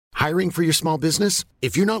Hiring for your small business?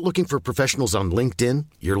 If you're not looking for professionals on LinkedIn,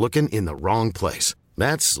 you're looking in the wrong place.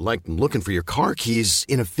 That's like looking for your car keys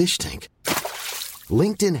in a fish tank.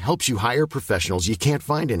 LinkedIn helps you hire professionals you can't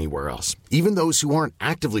find anywhere else, even those who aren't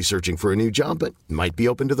actively searching for a new job but might be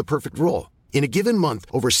open to the perfect role. In a given month,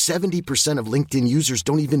 over 70% of LinkedIn users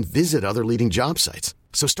don't even visit other leading job sites.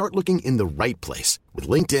 So start looking in the right place. With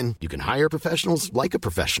LinkedIn, you can hire professionals like a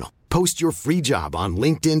professional. Post your free job on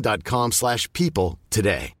linkedin.com/people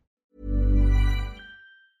today.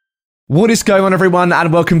 What is going on, everyone,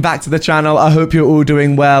 and welcome back to the channel. I hope you're all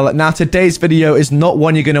doing well. Now, today's video is not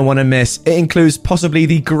one you're going to want to miss. It includes possibly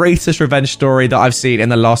the greatest revenge story that I've seen in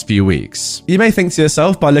the last few weeks. You may think to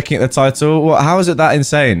yourself, by looking at the title, well, how is it that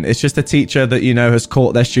insane? It's just a teacher that you know has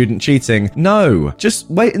caught their student cheating. No,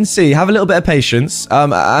 just wait and see. Have a little bit of patience,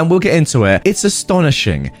 and we'll get into it. It's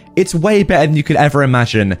astonishing. It's way better than you could ever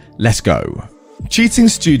imagine. Let's go. Cheating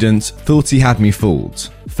student thought he had me fooled.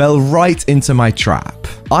 Fell right into my trap.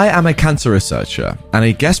 I am a cancer researcher and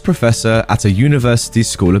a guest professor at a university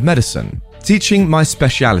school of medicine, teaching my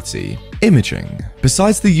speciality, imaging.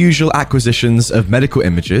 Besides the usual acquisitions of medical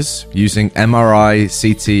images using MRI,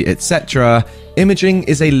 CT, etc., imaging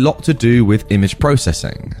is a lot to do with image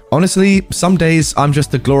processing. Honestly, some days I'm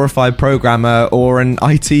just a glorified programmer or an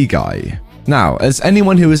IT guy. Now, as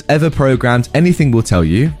anyone who has ever programmed anything will tell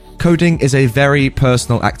you, coding is a very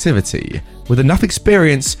personal activity. With enough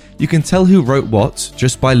experience, you can tell who wrote what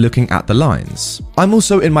just by looking at the lines. I'm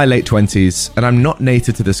also in my late 20s and I'm not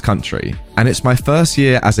native to this country, and it's my first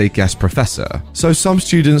year as a guest professor. So some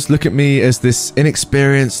students look at me as this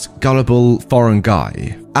inexperienced, gullible, foreign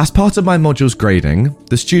guy. As part of my module's grading,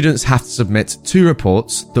 the students have to submit 2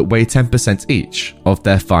 reports that weigh 10% each of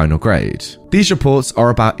their final grade. These reports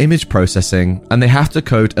are about image processing and they have to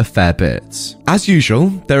code a fair bit. As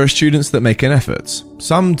usual, there are students that make an effort.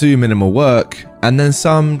 Some do minimal work, and then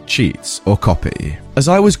some cheat or copy. As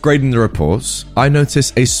I was grading the reports, I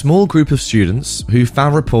noticed a small group of students who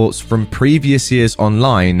found reports from previous years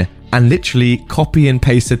online and literally copy and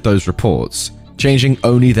pasted those reports, changing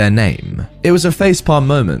only their name. It was a facepalm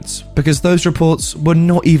moment because those reports were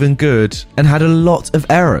not even good and had a lot of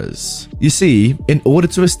errors. You see, in order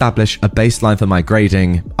to establish a baseline for my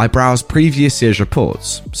grading, I browsed previous year's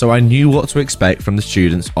reports, so I knew what to expect from the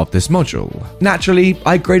students of this module. Naturally,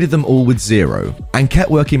 I graded them all with 0 and kept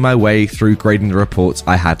working my way through grading the reports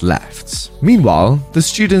I had left. Meanwhile, the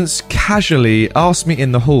students casually asked me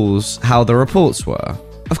in the halls how the reports were.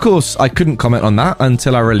 Of course, I couldn't comment on that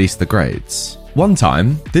until I released the grades. One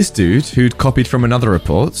time, this dude who'd copied from another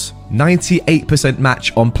report, 98%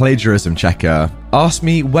 match on plagiarism checker, asked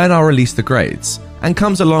me when I'll release the grades, and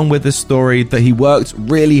comes along with this story that he worked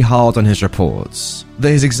really hard on his reports,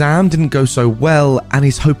 that his exam didn't go so well, and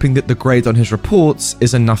he's hoping that the grade on his reports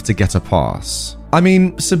is enough to get a pass. I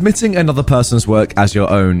mean, submitting another person's work as your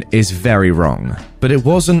own is very wrong, but it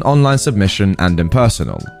was an online submission and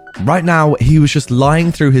impersonal. Right now, he was just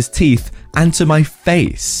lying through his teeth and to my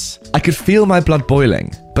face. I could feel my blood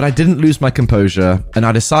boiling, but I didn't lose my composure, and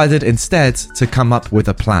I decided instead to come up with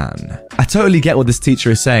a plan. I totally get what this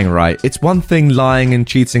teacher is saying, right? It's one thing lying and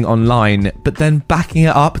cheating online, but then backing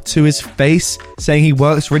it up to his face, saying he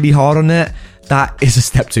works really hard on it, that is a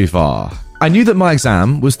step too far. I knew that my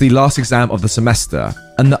exam was the last exam of the semester,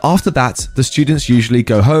 and that after that, the students usually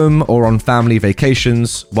go home or on family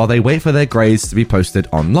vacations while they wait for their grades to be posted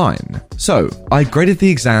online. So, I graded the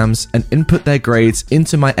exams and input their grades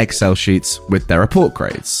into my Excel sheets with their report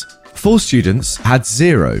grades. 4 students had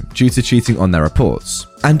 0 due to cheating on their reports,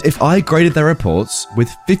 and if I graded their reports with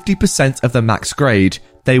 50% of the max grade,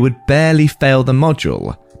 they would barely fail the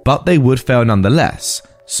module, but they would fail nonetheless.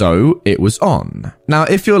 So it was on. Now,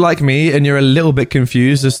 if you're like me and you're a little bit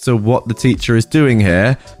confused as to what the teacher is doing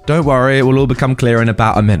here, don't worry, it will all become clear in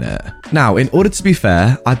about a minute. Now, in order to be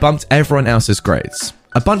fair, I bumped everyone else's grades.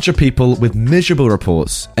 A bunch of people with miserable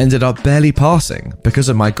reports ended up barely passing because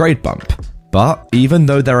of my grade bump. But even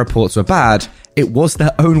though their reports were bad, it was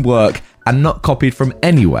their own work and not copied from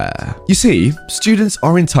anywhere. You see, students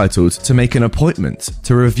are entitled to make an appointment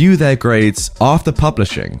to review their grades after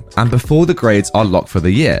publishing and before the grades are locked for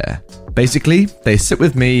the year. Basically, they sit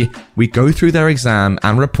with me, we go through their exam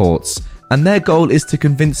and reports, and their goal is to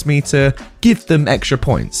convince me to give them extra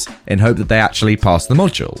points in hope that they actually pass the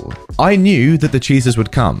module. I knew that the cheaters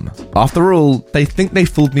would come. After all, they think they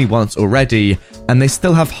fooled me once already, and they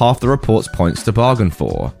still have half the report's points to bargain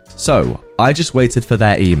for. So, I just waited for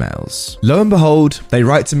their emails. Lo and behold, they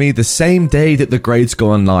write to me the same day that the grades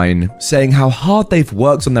go online, saying how hard they've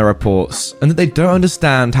worked on their reports and that they don't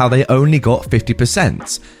understand how they only got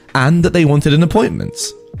 50%, and that they wanted an appointment.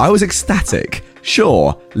 I was ecstatic.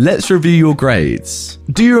 Sure, let's review your grades.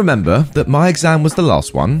 Do you remember that my exam was the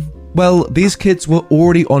last one? Well, these kids were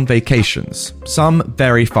already on vacations, some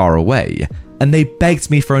very far away, and they begged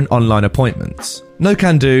me for an online appointment. No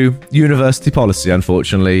can do, university policy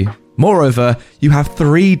unfortunately. Moreover, you have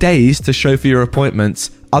 3 days to show for your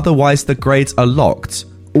appointments, otherwise the grades are locked.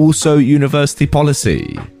 Also university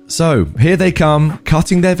policy. So, here they come,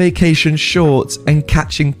 cutting their vacation short and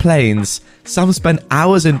catching planes. Some spend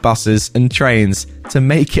hours in buses and trains to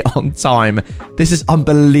make it on time. This is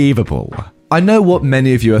unbelievable. I know what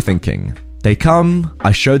many of you are thinking. They come,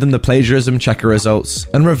 I show them the plagiarism checker results,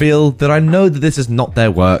 and reveal that I know that this is not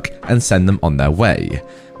their work and send them on their way.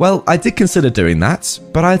 Well, I did consider doing that,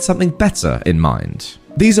 but I had something better in mind.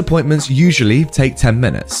 These appointments usually take 10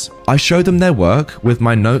 minutes. I show them their work with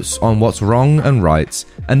my notes on what's wrong and right,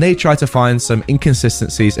 and they try to find some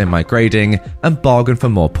inconsistencies in my grading and bargain for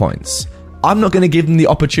more points. I'm not going to give them the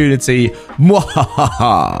opportunity.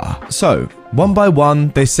 Mwahaha. So, one by one,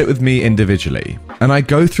 they sit with me individually, and I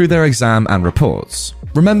go through their exam and reports.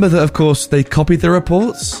 Remember that, of course, they copied the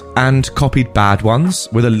reports and copied bad ones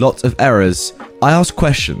with a lot of errors. I ask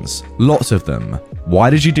questions, lots of them. Why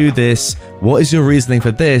did you do this? What is your reasoning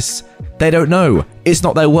for this? They don't know. It's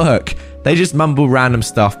not their work. They just mumble random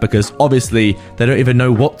stuff because obviously they don't even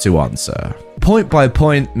know what to answer. Point by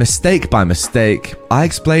point, mistake by mistake, I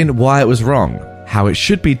explain why it was wrong, how it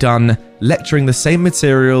should be done, lecturing the same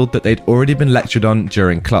material that they'd already been lectured on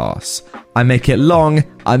during class. I make it long,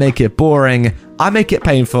 I make it boring, I make it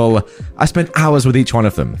painful. I spent hours with each one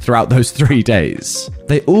of them throughout those 3 days.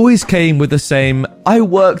 They always came with the same, I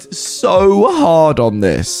worked so hard on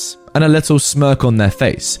this, and a little smirk on their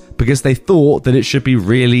face, because they thought that it should be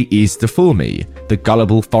really easy to fool me, the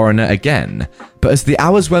gullible foreigner again. But as the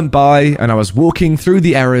hours went by and I was walking through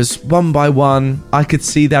the errors one by one, I could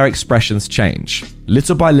see their expressions change.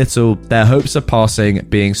 Little by little, their hopes of passing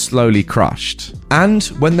being slowly crushed. And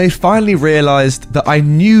when they finally realized that I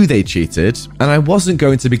knew they cheated and I wasn't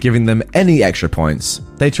going to be giving them any extra points,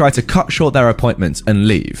 they tried to cut short their appointment and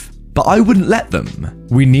leave. But I wouldn't let them.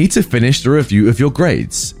 We need to finish the review of your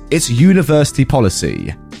grades. It's university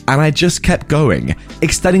policy. And I just kept going,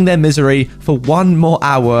 extending their misery for 1 more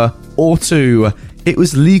hour or 2. It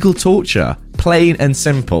was legal torture, plain and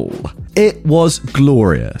simple. It was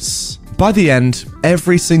glorious. By the end,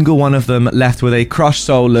 every single one of them left with a crushed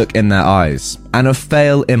soul look in their eyes and a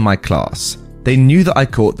fail in my class. They knew that I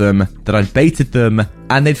caught them, that I'd baited them,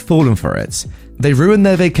 and they'd fallen for it. They ruined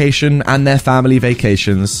their vacation and their family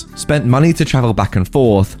vacations, spent money to travel back and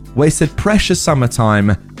forth, wasted precious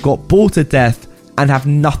summertime, got bored to death, and have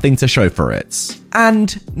nothing to show for it.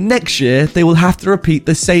 And next year, they will have to repeat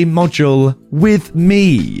the same module with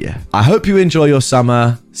me. I hope you enjoy your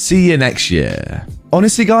summer. See you next year.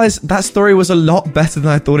 Honestly, guys, that story was a lot better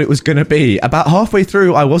than I thought it was going to be. About halfway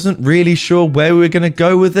through, I wasn't really sure where we were going to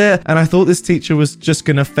go with it, and I thought this teacher was just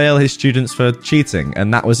going to fail his students for cheating,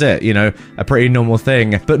 and that was it, you know, a pretty normal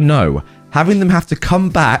thing. But no, having them have to come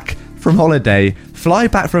back from holiday, fly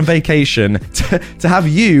back from vacation to have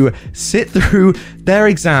you sit through their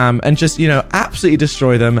exam and just, you know, absolutely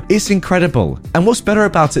destroy them. It's incredible. And what's better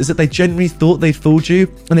about it is that they genuinely thought they'd fooled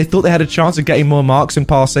you and they thought they had a chance of getting more marks and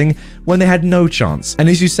passing when they had no chance. And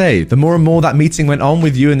as you say, the more and more that meeting went on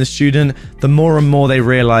with you and the student, the more and more they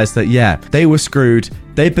realized that, yeah, they were screwed.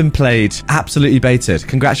 They've been played, absolutely baited.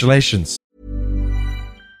 Congratulations.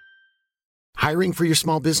 Hiring for your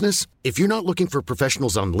small business? If you're not looking for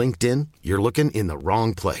professionals on LinkedIn, you're looking in the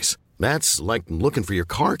wrong place. That's like looking for your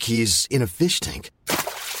car keys in a fish tank.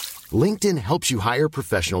 LinkedIn helps you hire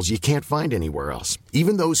professionals you can't find anywhere else,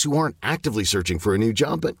 even those who aren't actively searching for a new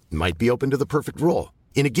job but might be open to the perfect role.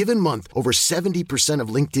 In a given month, over 70% of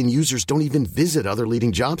LinkedIn users don't even visit other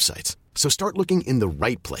leading job sites. So start looking in the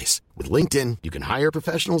right place. With LinkedIn, you can hire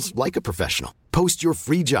professionals like a professional. Post your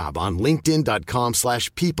free job on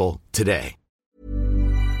linkedin.com/people today.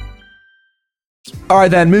 Alright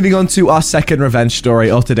then, moving on to our second revenge story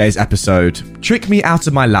of today's episode. Trick me out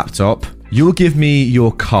of my laptop, you'll give me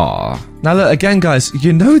your car. Now look, again guys,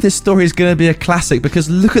 you know this story is going to be a classic because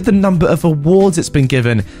look at the number of awards it's been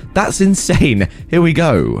given. That's insane. Here we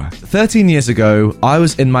go. 13 years ago, I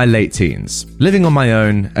was in my late teens, living on my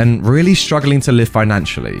own and really struggling to live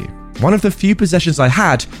financially. One of the few possessions I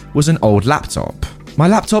had was an old laptop. My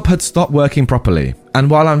laptop had stopped working properly, and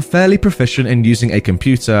while I'm fairly proficient in using a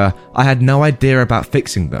computer, I had no idea about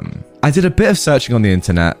fixing them. I did a bit of searching on the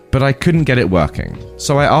internet, but I couldn't get it working,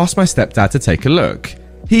 so I asked my stepdad to take a look.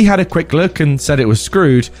 He had a quick look and said it was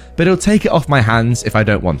screwed, but he'll take it off my hands if I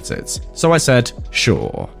don't want it. So I said,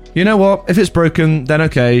 sure. you know what? If it's broken, then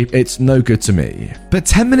okay, it's no good to me. But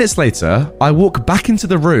 10 minutes later, I walk back into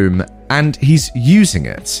the room and he's using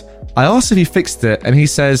it. I asked if he fixed it and he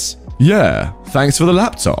says, "Yeah, thanks for the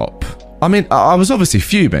laptop." I mean, I was obviously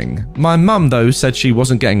fuming. My mum, though, said she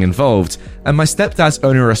wasn't getting involved, and my stepdad's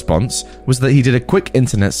only response was that he did a quick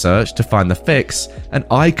internet search to find the fix, and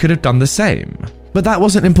I could have done the same. But that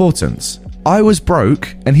wasn't important. I was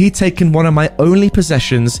broke, and he'd taken one of my only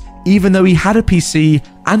possessions, even though he had a PC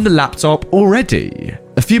and a laptop already.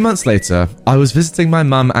 A few months later, I was visiting my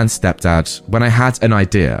mum and stepdad when I had an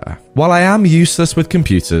idea. While I am useless with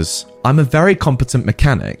computers, I'm a very competent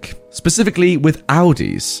mechanic, specifically with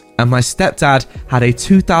Audis, and my stepdad had a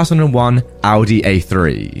 2001 Audi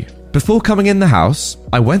A3. Before coming in the house,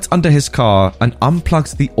 I went under his car and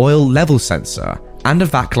unplugged the oil level sensor and a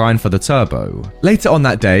vac line for the turbo. Later on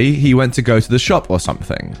that day, he went to go to the shop or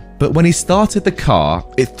something, but when he started the car,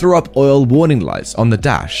 it threw up oil warning lights on the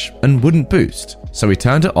dash and wouldn't boost. So he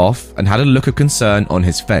turned it off and had a look of concern on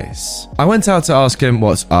his face. I went out to ask him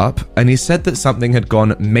what's up, and he said that something had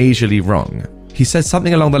gone majorly wrong. He said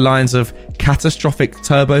something along the lines of catastrophic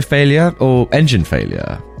turbo failure or engine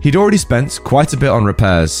failure. He'd already spent quite a bit on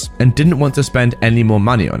repairs and didn't want to spend any more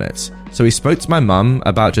money on it, so he spoke to my mum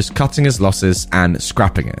about just cutting his losses and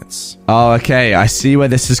scrapping it. Oh, okay, I see where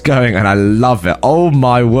this is going and I love it. Oh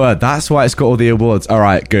my word, that's why it's got all the awards. All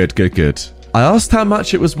right, good. I asked how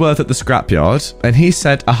much it was worth at the scrapyard, and he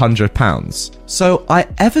said £100. So I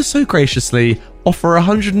ever so graciously offer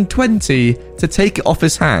 120 to take it off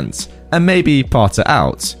his hands and maybe part it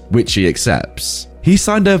out, which he accepts. He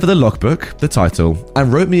signed over the logbook, the title,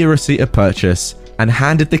 and wrote me a receipt of purchase and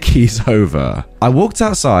handed the keys over. I walked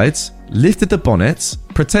outside, lifted the bonnet,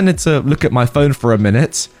 pretended to look at my phone for a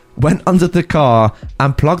minute, went under the car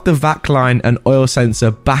and plugged the vac line and oil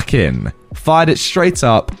sensor back in, fired it straight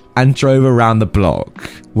up and drove around the block.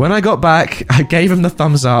 When I got back, I gave him the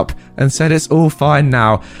thumbs up and said it's all fine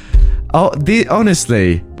now.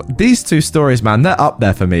 Honestly, these two stories, man, they're up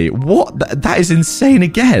there for me. What? That is insane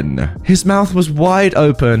again. His mouth was wide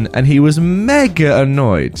open and he was mega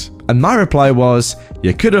annoyed. And my reply was,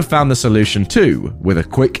 you could have found the solution too with a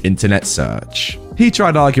quick internet search. He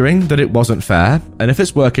tried arguing that it wasn't fair, and if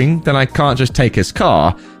it's working, then I can't just take his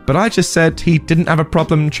car, but I just said he didn't have a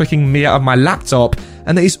problem tricking me out of my laptop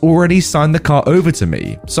and that he's already signed the car over to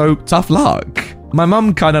me, so tough luck. My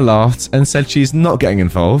mum kinda laughed and said she's not getting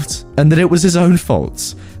involved and that it was his own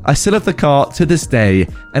fault. I still have the car to this day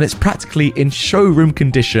and it's practically in showroom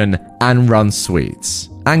condition and runs sweet.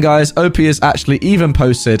 And guys, OP has actually even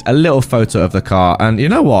posted a little photo of the car, and you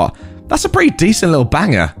know what? That's a pretty decent little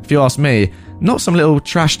banger, if you ask me. Not some little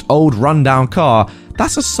trashed old rundown car.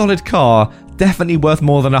 That's a solid car, definitely worth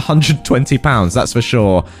more than £120, that's for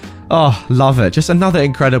sure. Oh, love it. Just another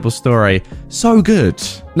incredible story. So good.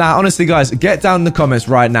 Now, honestly, guys, get down in the comments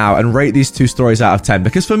right now and rate these two stories out of 10,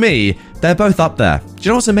 because for me, they're both up there. Do you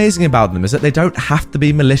know what's amazing about them is that they don't have to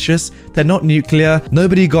be malicious. They're not nuclear.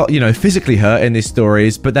 Nobody got, physically hurt in these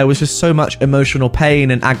stories, but there was just so much emotional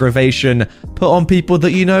pain and aggravation put on people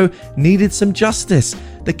that, needed some justice.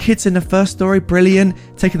 The kids in the first story, brilliant.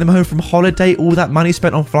 Taking them home from holiday, all that money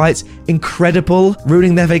spent on flights, incredible.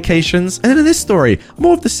 Ruining their vacations. And then in this story,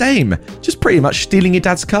 more of the same. Just pretty much stealing your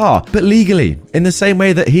dad's car, but legally. In the same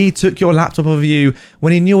way that he took your laptop of you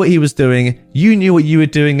when he knew what he was doing, you knew what you were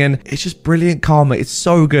doing, and it's just brilliant karma. It's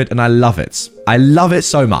so good, and I love it. I love it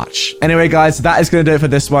so much. Anyway, guys, that is going to do it for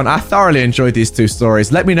this one. I thoroughly enjoyed these two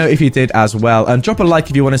stories. Let me know if you did as well, and drop a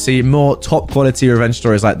like if you want to see more top quality revenge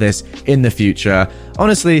stories like this in the future.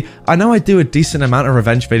 Honestly, I know I do a decent amount of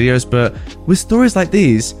revenge videos, but with stories like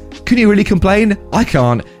these, can you really complain? I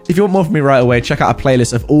can't. If you want more from me right away, check out a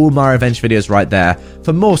playlist of all my revenge videos right there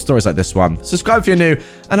for more stories like this one. Subscribe if you're new,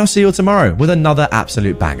 and I'll see you all tomorrow with another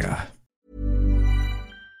absolute banger.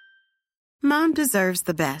 Mom deserves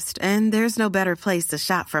the best, and there's no better place to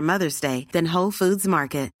shop for Mother's Day than Whole Foods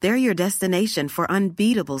Market. They're your destination for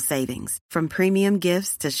unbeatable savings, from premium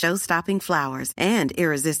gifts to show-stopping flowers and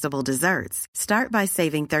irresistible desserts. Start by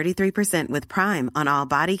saving 33% with Prime on all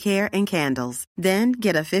body care and candles. Then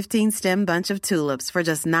get a 15-stem bunch of tulips for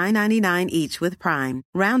just $9.99 each with Prime.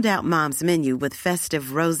 Round out Mom's menu with festive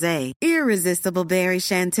rosé, irresistible berry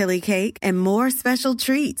chantilly cake, and more special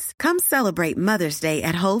treats. Come celebrate Mother's Day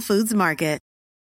at Whole Foods Market.